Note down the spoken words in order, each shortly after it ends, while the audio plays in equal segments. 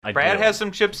Brad has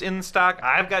some chips in stock.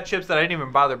 I've got chips that I didn't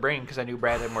even bother bringing because I knew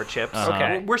Brad had more chips.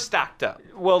 Okay. We're stocked up.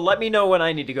 Well, let me know when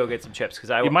I need to go get some chips because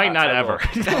I You might not ever.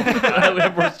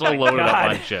 We're so loaded up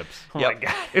on chips. Oh my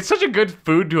god. It's such a good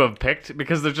food to have picked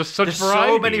because there's just such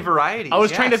variety. So many varieties. I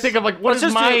was trying to think of what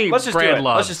is my Brad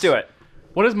loves. Let's just do it.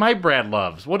 What is my Brad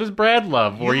loves? What does Brad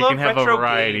love? Where you love can have a retro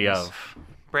variety games. of.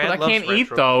 Brad But I loves can't eat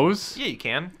retro those. Yeah, you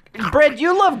can. Brad,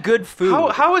 you love good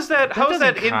food. How is that? How is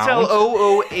that doesn't Intel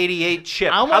count. 0088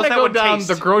 chip? I want How's to that go one down taste?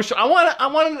 the grocery. I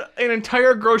want an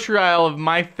entire grocery aisle of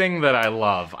my thing that I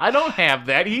love. I don't have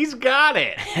that. He's got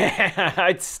it.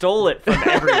 I stole it from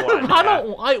everyone.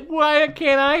 Why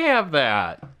can't I have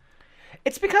that?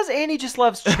 It's because Andy just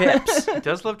loves chips. He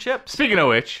does love chips. Speaking of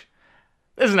which,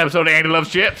 this is an episode of Andy Loves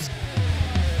Chips.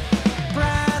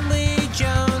 Bradley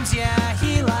Jones, yeah,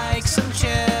 he likes some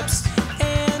chips.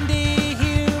 Andy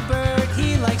Hubert,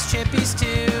 he likes chippies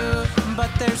too. But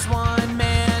there's one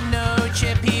man, no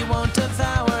chip he won't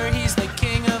devour. He's the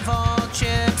king of all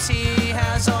chips, he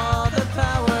has all the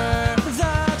power.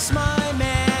 That's my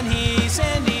man, he's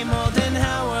Andy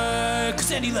Moldenhauer.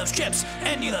 'Cause Andy loves chips,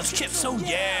 so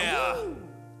yeah.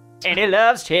 Andy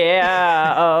loves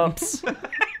chips.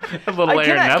 A little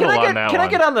Aaron Neville on that one. Can I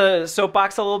get on the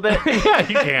soapbox a little bit? Yeah,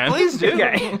 you can. Please do.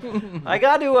 Okay. I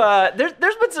got to.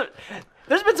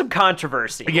 There's been some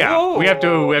controversy. Yeah, we have to.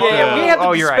 Yeah, we have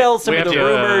to you're dispel right. some We of the have to,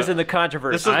 rumors and the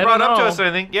controversy. This was I brought don't up to know. us, and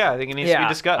I think it needs to be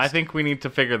discussed. I think we need to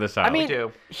figure this out. I mean,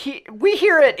 do. we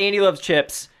here at Andy Loves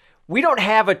Chips, we don't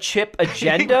have a chip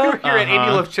agenda. We're here at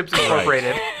Andy Loves Chips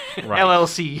Incorporated, Right.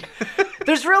 LLC.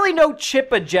 There's really no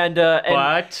chip agenda,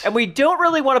 and we don't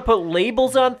really want to put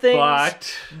labels on things.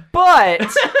 But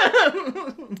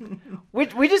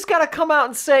we just gotta come out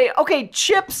and say, okay,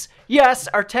 chips, yes,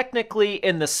 are technically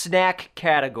in the snack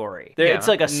category. It's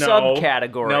like a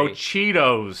subcategory. No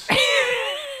Cheetos.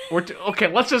 Okay,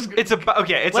 let's just. It's about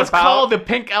Let's call the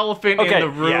pink elephant in the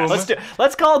room. Yeah,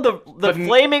 let's call it the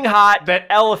flaming hot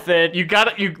elephant. You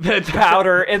got it.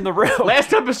 Powder in the room.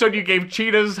 Last episode, you gave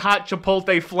Cheetah's hot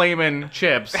Chipotle flamin'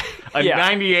 chips a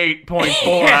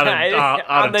 98.4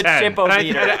 out of 10.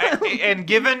 Chipometer. And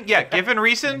given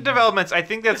recent developments, I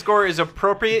think that score is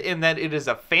appropriate in that it is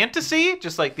a fantasy,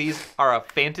 just like these are a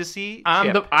fantasy.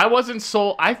 Chip. I wasn't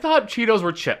sold. I thought Cheetos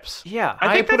were chips. Yeah,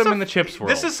 I think put that's them in the chips world.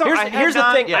 This is something. Here's the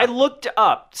thing. Yeah. I looked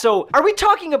up. So, are we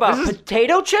talking about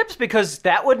potato chips? Because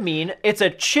that would mean it's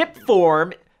a chip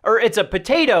form, or it's a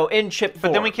potato in chip form.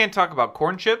 But then we can't talk about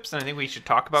corn chips, and I think we should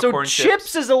talk about corn chips. So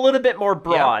chips is a little bit more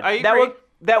broad. I agree.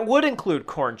 That would include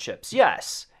corn chips.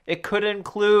 Yes. It could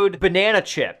include banana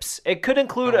chips. It could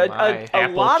include a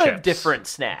lot of different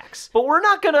snacks. But we're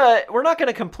not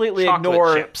gonna completely Chocolate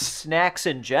ignore chips. snacks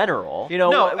in general. You know,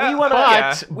 No, we want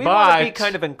to be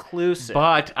kind of inclusive.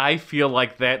 But I feel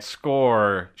like that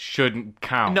score shouldn't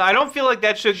count. No, I don't feel like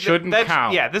that shouldn't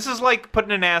count. Yeah, this is like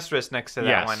putting an asterisk next to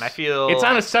that one. I feel it's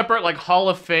on a separate Hall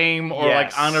of Fame or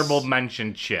Yes. honorable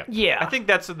mention chip. yeah, I think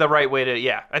that's the right way to.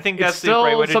 Yeah, I think It's that's still the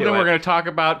right way to something do we're it. going to talk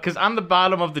about because on the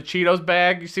bottom of the Cheetos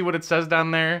bag, you see what it says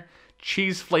down there?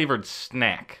 Cheese flavored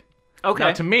snack. okay.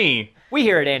 Now to me, We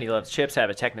here at Andy Loves Chips have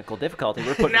a technical difficulty.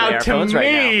 We're putting now away our to phones me,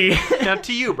 right now. Now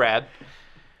to you, Brad.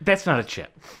 that's not a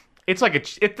chip. It's like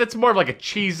it's more of like a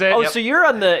Cheez-It. Oh, so you're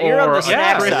on the Or a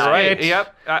snack crisp. side. right.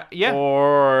 Yep. Yeah.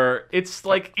 Or it's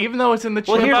like even though it's in the chip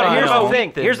Well, here's aisle, the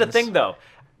thing. Here's the things. thing, though.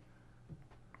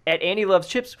 At Andy Loves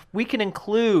Chips, we can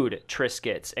include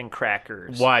Triscuits and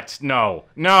crackers. What? No.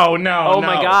 Oh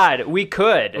my God, we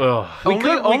could. Ugh. We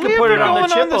could put it on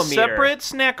the on the chipometer. separate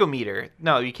snackometer.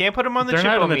 No, you can't put them on the They're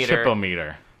chipometer. not in the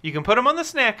chipometer. You can put them on the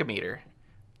snackometer.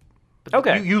 But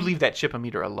Okay. You leave that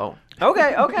chipometer alone.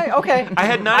 Okay. I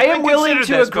had not I even am willing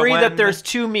considered to this, but agree that when- there's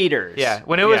 2 meters. Yeah.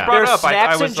 When it was Yeah. brought There's up,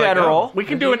 snacks I was in like, general. oh. We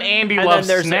can do an Andy And Loves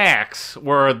then there's Snacks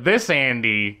where this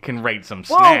Andy can rate some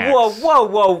Whoa, snacks.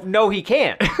 whoa. No, he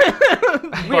can't. We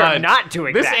are But not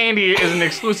doing this that. Andy is an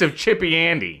exclusive Chippy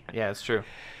Andy. Yeah, it's true.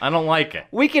 I don't like it.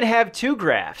 We can have 2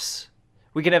 graphs.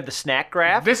 We can have the snack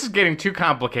graph. This is getting too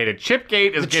complicated.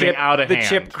 Chipgate is getting out of the hand.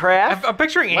 chip graph. I'm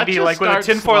picturing Let's Andy just like with a start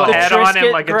tinfoil slow. hat The on and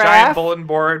Triscuit like a graph, giant bulletin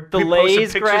board. the People posting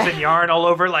Lay's pictures graph. and yarn all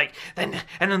over. Like, and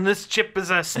then this chip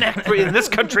is a snack for in this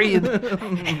country.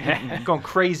 Going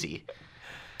crazy.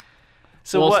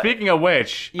 So well, what? speaking of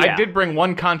which, Yeah. I did bring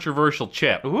one controversial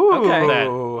chip Ooh. Okay.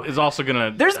 that is also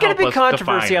gonna. There's going to be help us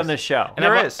controversy define on this show. And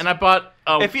There I bought, is. And I bought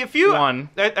If you one.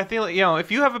 I feel like,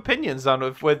 if you have opinions on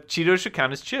what Cheetos should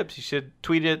count as chips, you should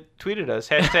tweet at us.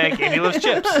 Hashtag Andy Loves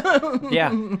Chips. Yeah.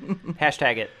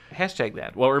 Hashtag it. Hashtag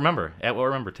that. Well, remember,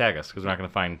 tag us because we're not going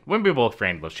to find. Wouldn't be both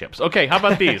framed those chips. Okay, how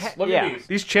about these? Look Yeah. at these.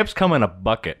 These chips come in a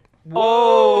bucket.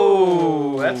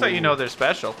 Whoa, that's how you know they're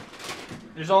special.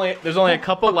 There's only a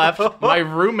couple left. My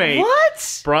roommate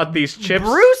What? brought these chips.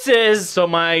 Bruce's. So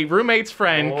my roommate's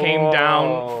friend came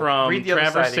down from Read the other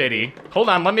Traverse side, City. Hold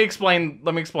on, let me explain.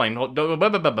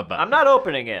 I'm not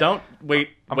opening it. Don't wait.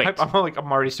 Wait.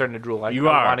 I'm already starting to drool. You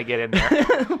I are. want to get in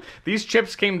there. These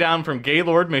chips came down from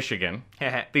Gaylord, Michigan.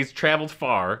 These traveled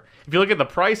far. If you look at the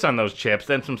price on those chips,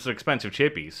 then some expensive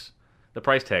chippies. The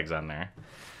price tag's on there.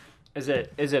 Is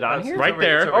it on here? Right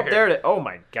there. Oh, there it is. Oh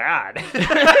my god.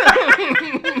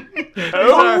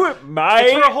 Oh my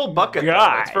It's for a whole bucket. though.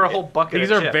 God. It's for a whole bucket.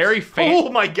 These of are chips. very fancy.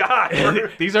 Oh my god.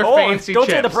 These are Oh, fancy don't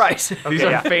chips. say the price. These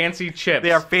are fancy chips.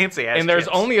 They are fancy ass And there's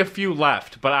chips. only a few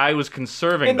left, but I was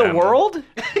conserving In the them world?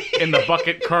 in the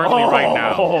bucket currently right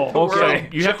now. Oh, okay.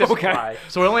 So you have to. supply.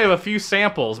 So we only have a few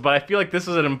samples, but I feel like this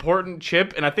is an important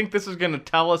chip, and I think this is going to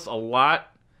tell us a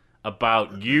lot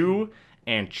about you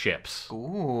and chips.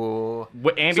 Ooh.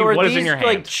 Andy, So are what these is in your like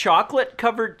hand? chocolate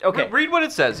covered? Okay. Read what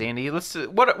it says, Andy. Let's see.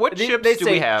 What They- chips they do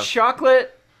say we have?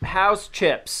 chocolate house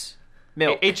chips.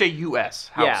 Milk. H-A-U-S.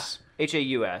 House. Yeah.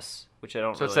 H-A-U-S, which I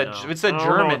don't So it's really that know. it's a I don't know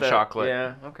German what that- chocolate.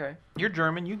 Yeah, okay. You're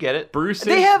German. You get it. Bruce's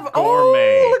They have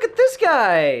Gourmet. Oh, look at this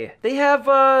guy. They have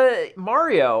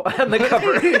Mario on the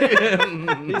cover.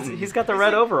 he's got the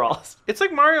red overalls. It's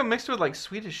like Mario mixed with like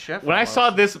Swedish Chef. When I almost.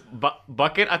 saw this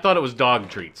bucket, I thought it was dog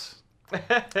treats.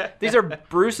 These are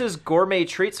Bruce's gourmet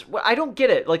treats. Well, I don't get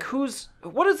it. Like,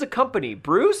 what is the company?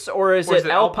 Bruce or is Or it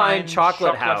Alpine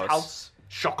Chocolate House?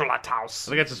 Chocolate House.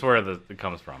 I think that's just where it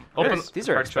comes from. These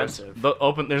are Hard choice.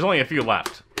 expensive. There's only a few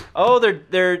left. Oh,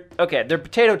 they're okay. They're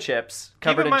potato chips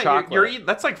covered Keep in mind, chocolate. You're eating,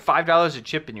 that's like $5 a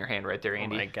chip in your hand right there,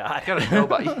 Andy. Oh my god. You gotta know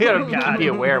about. You gotta be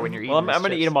aware when you're eating. Well, I'm gonna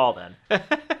these eat them all then.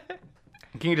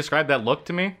 Can you describe that look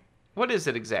to me? What is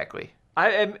it exactly?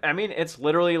 I mean, it's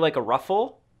literally like a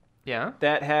ruffle Yeah.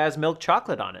 that has milk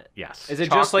chocolate on it. Yes. Is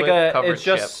it just like Chocolate-covered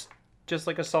it's just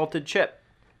like a salted chip?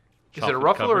 Is it a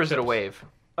ruffle or Chocolate-covered is it a chips. wave?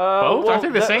 Both? Aren't they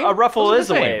the same? A ruffle Those are is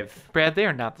the a same. wave. Brad, they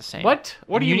are not the same. What?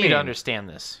 What do you need mean? to understand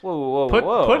this. Whoa, whoa, Put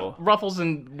whoa. ruffles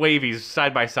and wavies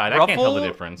side by side. I can't tell the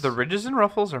difference. The ridges and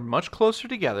ruffles are much closer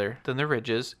together than the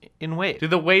ridges in waves. Do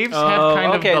the waves Oh, have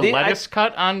kind okay, of the the- I- lettuce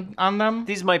cut on them?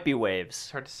 These might be waves.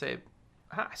 It's hard to say.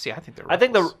 See, I think they're I ruffles.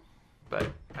 think the But I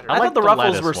don't I know. like thought the the ruffles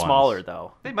lettuce were ones. smaller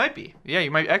though. They might be. Yeah,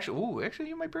 you might actually. Ooh, actually,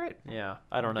 you might be right. Yeah,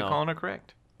 I don't You're know. calling it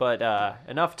correct. But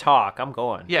enough talk. I'm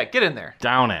going. Yeah, get in there.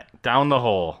 Down it. Down the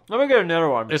hole. Let me get another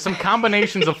one. There's some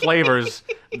combinations of flavors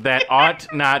that ought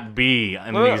not be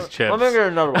in these chips. Let me get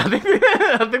another one.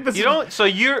 I think this You is, don't. So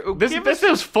you're. this give this us-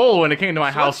 was full when it came to my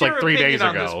what's house like your 3 opinion days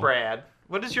on ago. This, Brad?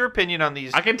 What is your opinion on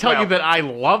these? I can tell you that I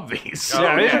love these.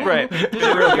 Yeah, these are great. These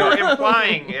are really good. You're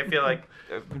implying, I feel like,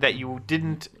 that you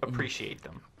didn't appreciate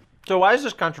them. So why is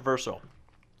this controversial?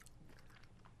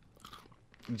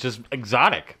 Just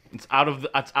exotic. It's out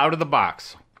of the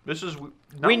box. This is.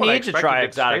 We need to try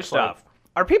exotic stuff.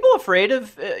 Are people afraid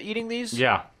of eating these?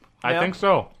 Yeah, I Yeah. think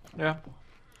so. Yeah.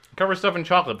 Cover stuff in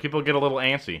chocolate. People get a little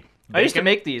antsy. I used to Bacon?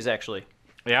 make these actually.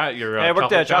 Yeah, your I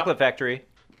worked at a shop? chocolate factory.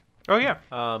 Oh yeah.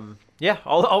 Yeah,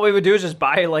 all we would do is just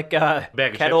buy like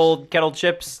Bag of kettle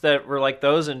chips that were like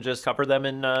those and just cover them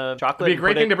in chocolate. It'd be a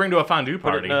great and thing to bring to a fondue put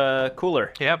it party. in a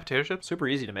cooler. Yeah, potato chips. Super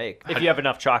easy to make if you have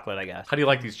enough chocolate, I guess. How do you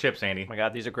like these chips, Andy? Oh my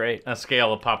god, these are great. On a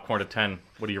scale of popcorn to 10,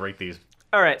 what do you rate these?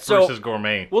 All right, so Bruce's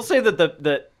Gourmet. we'll say that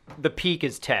the peak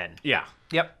is 10. Yeah.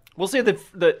 Yep. We'll say that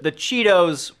the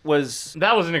Cheetos was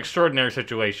That was an extraordinary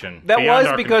situation. that beyond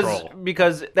was our control.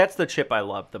 because that's the chip I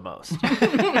love the most.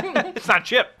 It's not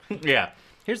chip. Yeah.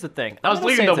 Here's the thing. I was I'm gonna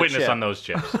leading say the it's a witness chip. on those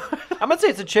chips. I'm gonna say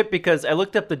it's a chip because I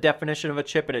looked up the definition of a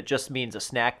chip and it just means a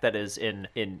snack that is in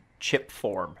chip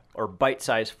form or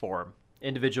bite-sized form,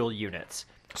 individual units.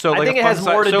 So I like think a it fun has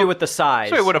more to so- do with the size.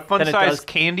 So would a than it does fun-sized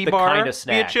candy the bar kind of be a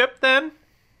snack. chip then?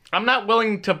 I'm not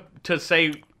willing to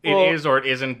say it Well, is or it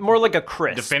isn't. More like a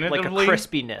crisp, Definitively? like a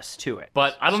crispiness to it.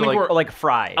 But I don't So think like, we're. like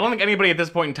fried. I don't think anybody at this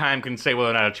point in time can say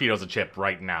whether or not a Cheeto's a chip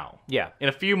right now. Yeah. In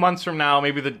a few months from now,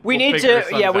 maybe we we'll need figure to,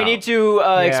 this we out. need to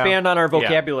expand on our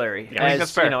vocabulary Yeah, I think as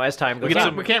that's fair. as time goes We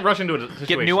on. can't rush into a situation.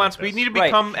 Get nuanced. Like We this. need to Right.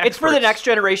 become experts. It's for the next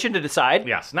generation to decide.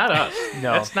 Yes, not us.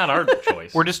 No. That's not our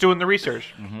choice. We're just doing the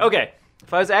research. Okay,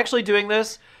 if I was actually doing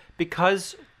this,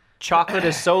 because chocolate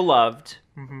is so loved,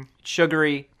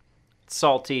 sugary, it's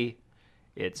salty,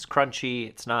 it's crunchy,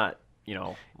 it's not,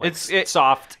 like It's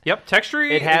soft. Yep, texture.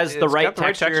 It has the it's right got the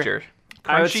texture. Crunchy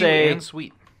I would say- and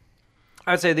sweet.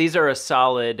 I would say these are a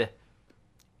solid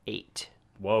 8.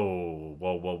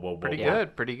 Whoa. Pretty Yeah.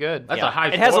 good. Pretty good. That's a high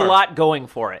It has a score. lot going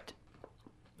for it.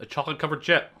 A chocolate covered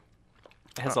chip.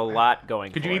 It has a lot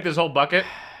going Could for you it. eat this whole bucket?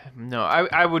 No,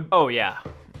 I would. Oh, yeah.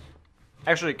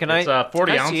 Actually, can It's I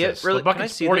 40 can I ounces. see it? Really? The Can I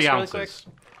bucket's see 40 this really quick? ounces.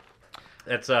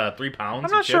 It's 3 pounds.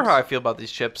 I'm not sure how I feel about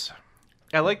these chips.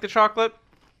 I like the chocolate,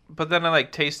 but then I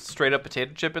like taste straight up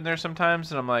potato chip in there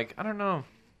sometimes, and I'm like, I don't know.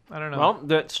 Well,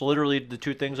 that's literally the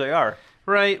two things they are.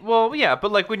 Right. Well, yeah,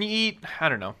 but like when you eat, I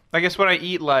don't know. I guess when I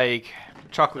eat like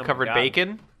chocolate covered God.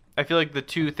 bacon, I feel like the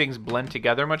two things blend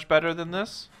together much better than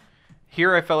this.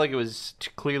 Here, I felt like it was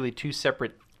clearly two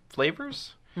separate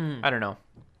flavors. I don't know.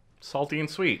 Salty and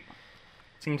sweet.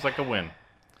 Seems like a win.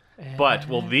 But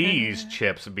will these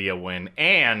chips be a win?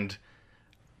 And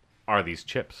are these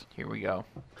chips? Here we go.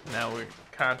 Now we're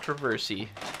controversy.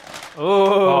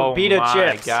 Oh, pita my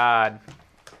chips. God.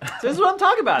 This is what I'm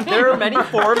talking about. There are many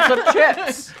forms of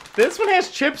chips. This one has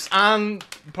chips on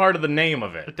part of the name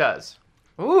of It it. does.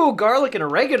 Ooh, garlic and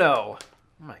oregano.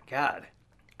 Oh my God.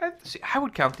 I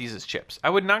would count these as chips. I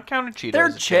would not count a Cheeto They're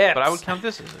as a chip, but I chips. would count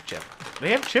this as a chip.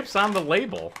 They have chips on the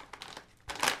label.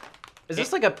 Is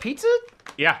this like a pizza?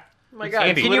 Yeah. Oh my God.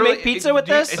 Andy. Can you make pizza with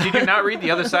this? Did you not read the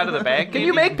other side of the bag? Can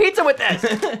you make pizza with this?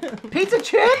 Pizza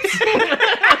chips?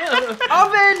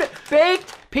 Oven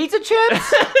baked pizza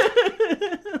chips?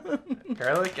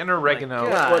 garlic and oregano?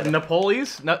 God. What,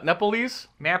 Napoli's? Napoli's?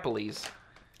 Napoli's.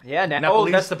 Yeah,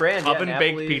 Napoli's that's the brand. Yeah,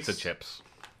 Oven-baked Napoli's. pizza chips.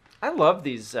 I love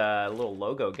these little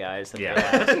logo guys. That Yeah. they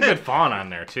have. That's some good font on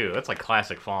there, too. That's like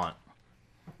classic font.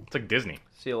 It's like Disney.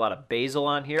 See a lot of basil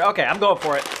on here. Okay, I'm going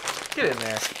for it. Get in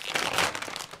there.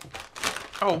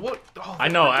 Oh, what? Oh, I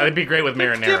know. It'd be great with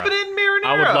marinara. Dip it in marinara.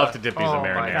 I would love to dip these in Oh, my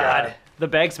marinara. God. The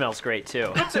bag smells great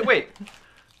too. So, wait.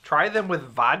 Try them with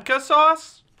vodka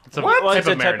sauce? It's a Well, type it's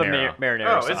a of type marinara. of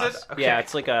marinara Oh, is sauce. it? Okay. Yeah,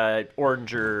 it's like a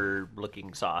oranger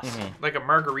looking sauce. Like a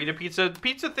margarita pizza?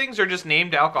 Pizza things are just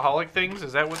named alcoholic things?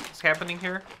 Is that what's happening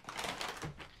here?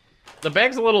 The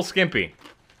bag's a little skimpy.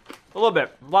 A little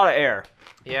bit, a lot of air.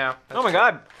 Yeah. Oh my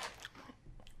God!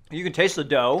 You can taste the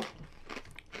dough.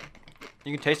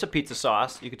 You can taste the pizza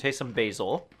sauce. You can taste some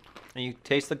basil, and you can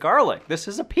taste the garlic. This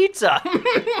is a pizza.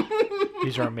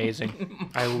 These are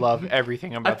amazing. I love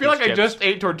everything about I feel these like I chips. just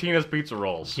ate Tortina's pizza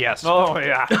rolls. Yes. Oh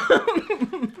yeah.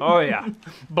 Oh yeah.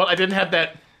 But I didn't have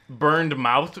that burned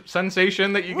mouth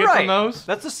sensation that you get from those.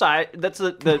 That's the size. That's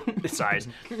the size.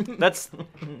 That's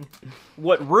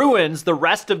what ruins the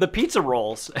rest of the pizza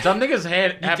rolls. Something is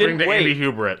happening didn't to wait. Andy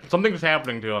Hubert. Something's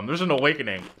happening to him. There's an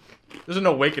awakening. There's an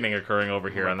awakening occurring over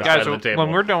here on the Guys, side of the table.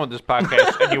 when we're done with this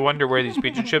podcast and you wonder where these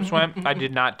pizza chips went, I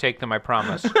did not take them, I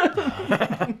promise.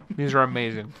 These are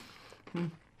amazing.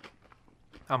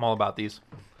 I'm all about these.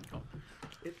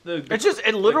 It's just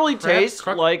it literally tastes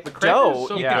like the crap dough. is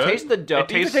so You can good. taste the dough. It You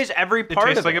can tastes- taste every It part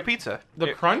tastes of like it. a pizza.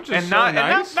 The crunch is and so not,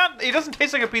 nice. And not, it doesn't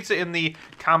taste like a pizza in the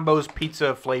combos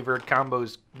pizza flavored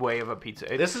combos way of a pizza.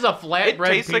 This is a it flatbread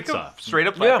tastes pizza. like a straight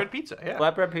up Yeah. flatbread pizza. Yeah.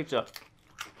 Flatbread pizza.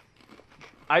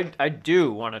 I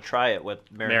do want to try it with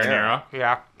marinara. Marinara,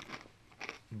 Yeah.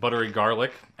 buttery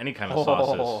garlic, any kind of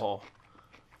sauces. Oh.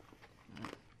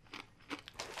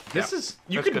 This is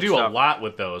you That's can good do stuff. a lot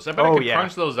with those. I bet I Oh, could yeah.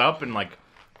 crunch those up and like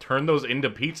turn those into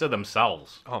pizza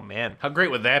themselves. Oh man. How great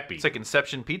would that be? It's like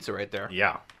Inception pizza right there.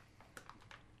 yeah.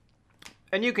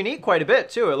 And you can eat quite a bit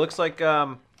too. It looks like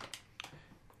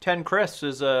 10 crisps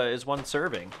is one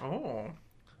serving. Oh.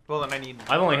 Well, then I need.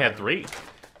 I've only had 3.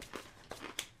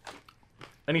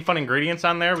 Any fun ingredients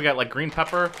on there? We got like green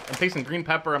pepper. I'm tasting green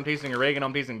pepper. I'm tasting oregano.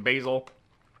 I'm tasting basil.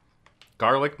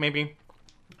 Garlic, maybe.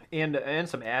 And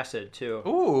some acid too.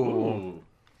 Ooh.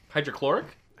 Hydrochloric?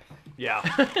 Yeah.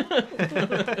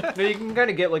 No, you can kind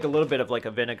of get like a little bit of like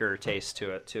a vinegar taste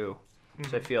to it too,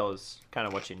 which I feel is kind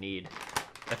of what you need.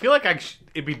 I feel like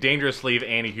it'd be dangerous to leave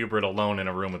Andy Hubert alone in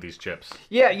a room with these chips.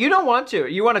 Yeah, you don't want to.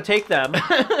 You want to take them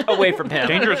away from him.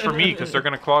 Dangerous for me because they're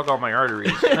going to clog all my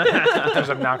arteries. Because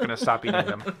I'm not going to stop eating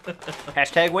them.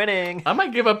 Hashtag winning. I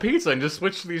might give up pizza and just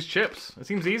switch to these chips. It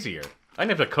seems easier. I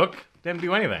didn't have to cook. Didn't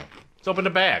do anything. Just open a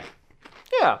bag.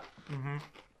 Yeah. You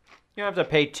don't have to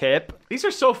pay tip. These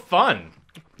are so fun.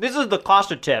 This is the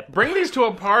cost of tip. Bring these to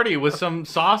a party with some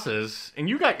sauces, and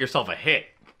you got yourself a hit.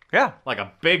 Yeah. Like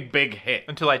a big, big hit.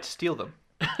 Until I steal them.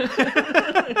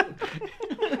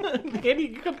 Andy,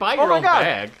 you could buy Oh your my own God.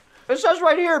 bag. It says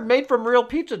right here, made from real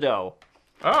pizza dough.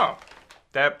 Oh.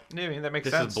 That makes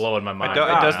This sense. is blowing my mind. It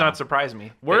right does now. not surprise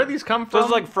me. Where do these come So from?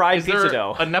 it's like fried Is pizza there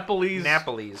dough. A Nepalese.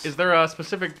 Napoli's. Is there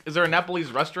a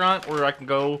Nepalese restaurant where I can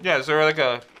go? Yeah, is there like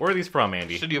a Where are these from,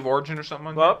 Andy? city of origin or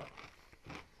something? Well,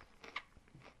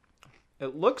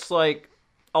 it looks like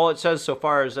all it says so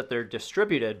far is that they're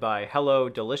distributed by Hello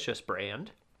Delicious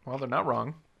brand, Well, they're not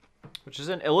wrong. which is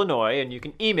in Illinois, and you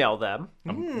can email them.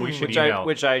 We should Which email.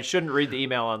 which I shouldn't read the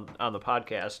email on the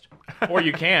podcast. Or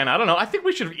you can. I don't know. I think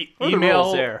we should What are the email.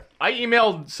 rules there? I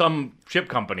emailed some chip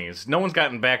companies. No one's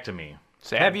gotten back to me.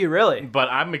 Sad. Have you really? But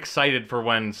I'm excited for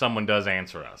when someone does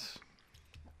answer us.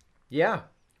 Yeah.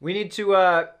 We need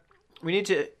to We need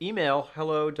to email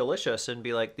Hello Delicious and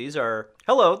be like, these are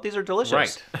delicious.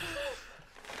 Right.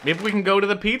 Maybe we can go to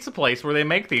the pizza place where they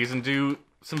make these and do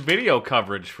some video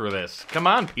coverage for this. Come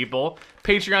on, people.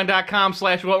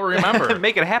 Patreon.com/whatweremember.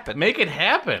 Make it happen. Make it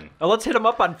happen. Well, let's hit them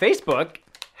up on Facebook.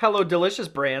 Hello Delicious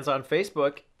Brands on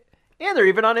Facebook. And they're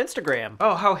even on Instagram.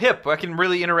 Oh, how hip. I can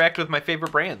really interact with my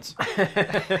favorite brands.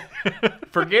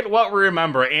 Forget what we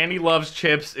remember. Andy Loves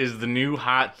Chips is the new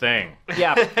hot thing.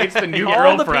 Yeah. It's the new All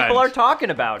girlfriend. the people are talking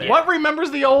about it. What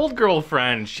remembers the old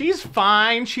girlfriend? She's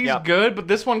fine. She's Yep. good. But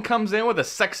this one comes in with a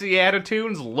sexy attitude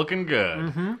and's looking good.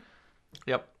 Mm-hmm.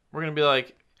 Yep. We're going to be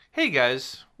like, hey,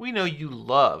 guys, we know you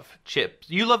love chips.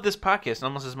 You love this podcast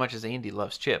almost as much as Andy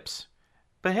loves chips.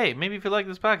 But hey, maybe if you like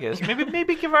this podcast, maybe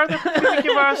give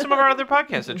some of our other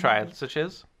podcasts a try, such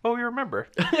as What We Remember.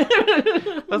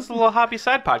 That's a little hobby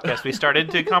side podcast we started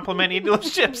to compliment Andy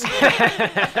Loves Chips.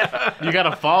 You got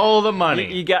to follow the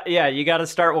money. You got to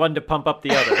start one to pump up the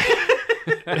other.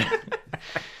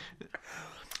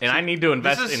 And I need to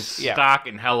invest in stock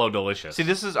in Hello Delicious. See,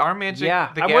 this is our Magic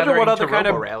Yeah, the I wonder what Gathering other to kind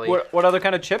of Robo-Rally. what other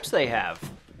kind of chips they have.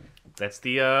 That's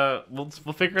the we'll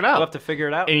figure it out. We'll have to figure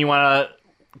it out. And you want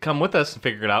to come with us and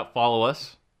figure it out, follow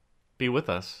us, be with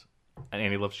us, and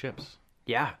Andy Loves Chips.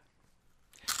 Yeah,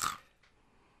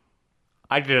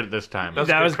 I did it this time. that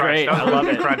good was crunch. great. That was I love a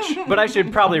good it. crunch. But I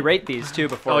should probably rate these too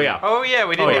before. Oh, we yeah. Oh, yeah,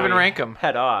 we didn't yeah. even rank them.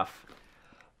 head off.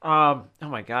 Oh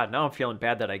my God! Now I'm feeling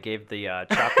bad that I gave the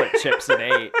chocolate chips an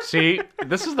 8. See,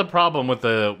 this is the problem with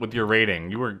your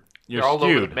rating. You're all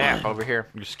over skewed. the map over here.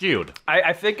 You're skewed.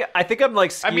 I think I'm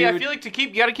like skewed. I mean, I feel like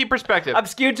you got to keep perspective. I'm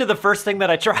skewed to the first thing that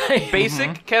I try.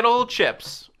 Basic kettle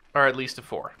chips are at least a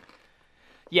 4.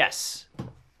 Yes.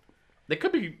 They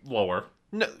could be lower,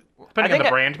 No, depending on the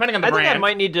brand. Depending on the I brand, think I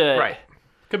might need to. right.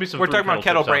 Could be some. We're fruit talking about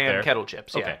kettle chips out brand there. kettle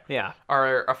chips. Yeah, Okay. Yeah.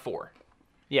 are a 4.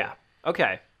 Yeah.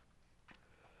 Okay.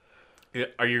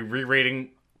 Are you re-rating?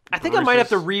 I think I might have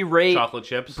to Bruce's re-rate chocolate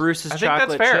chips. Bruce's I think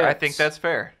chocolate that's fair. chips. I think that's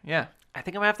fair. Yeah. I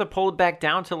think I'm gonna have to pull it back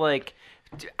down to like.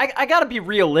 I gotta be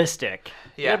realistic.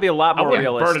 Yeah. Gotta be a lot I more wouldn't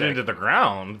realistic. burn it into the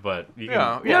ground, but you can.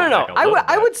 Yeah, yeah, No. like a little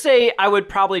I bit. would say I would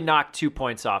probably knock 2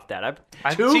 points off that.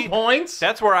 2 points.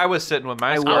 That's where I was sitting with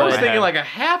my score. I was in my thinking head. like a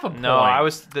half a point. No, I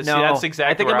was. No, that's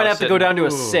exactly. I think where I'm gonna was have to go sitting. down to a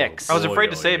Ooh. 6. I was afraid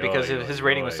to Oy, say oy, it because oy, his oy,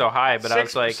 rating oy. was so high, but I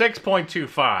was like,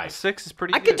 6.25. 6 is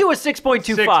pretty. I could do a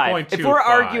 6.25. If we're 6.25.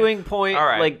 arguing point, All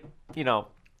right. like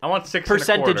I want 6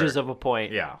 percentages and a of a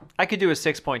point. Yeah. I could do a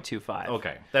 6.25.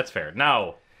 Okay, that's fair.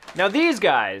 Now, Now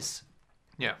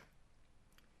Yeah.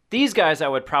 these guys, I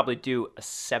would probably do a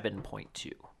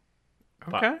 7.2.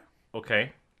 Okay.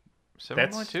 okay,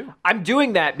 7.2. I'm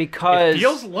doing that because it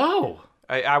feels low.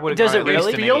 I would. Does have it gone at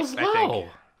least really? an Feels 8, I think. low.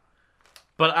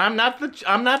 But I'm not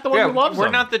the one Yeah, who loves we're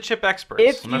them. not the chip experts.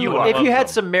 if not you the one if who you loves had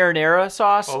them. some marinara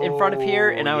sauce in front of here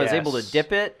and I was able to yes.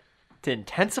 dip it to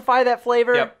intensify that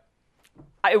flavor, Yep.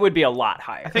 it would be a lot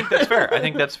higher. I think that's fair. I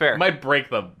think that's fair. Might break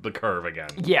the curve again.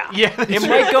 yeah. Yeah, It that's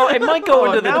might go Oh,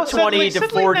 into the now 20 to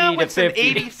suddenly 40 now to it's an 50.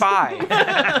 85.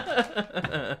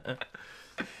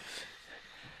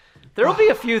 There'll be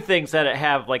a few things that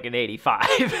have like an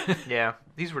 85. Yeah,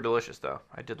 these were delicious though.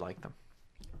 I did like them.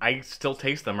 I still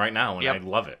taste them right now, and Yep. I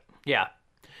love it. Yeah.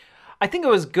 I think it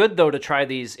was good, though, to try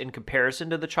these in comparison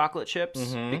to the chocolate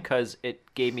chips because it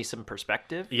gave me some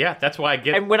perspective. Yeah, that's why I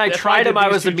get. And when I that's why tried did them, I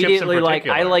these was 2 chips in immediately like, I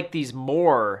particular. like these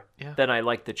more Yeah. than I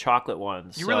like the chocolate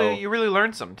ones. You so- really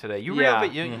learned some today. You Yeah.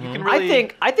 really you can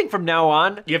really. I think from now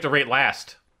on, You have to rate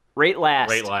last. rate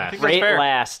last. Rate last. I think that's Rate fair.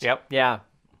 last. Yep. Yeah.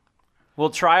 We'll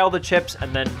try all the chips,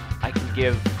 and then I can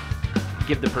give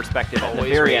the perspective at the always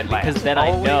very rate end last. because then I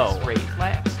Always know. rate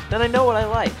last. Then I know what I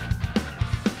like.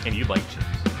 And you like chips.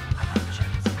 I like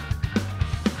chips.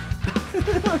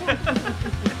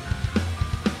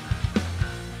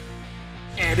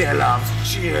 Andy loves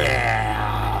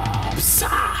chips.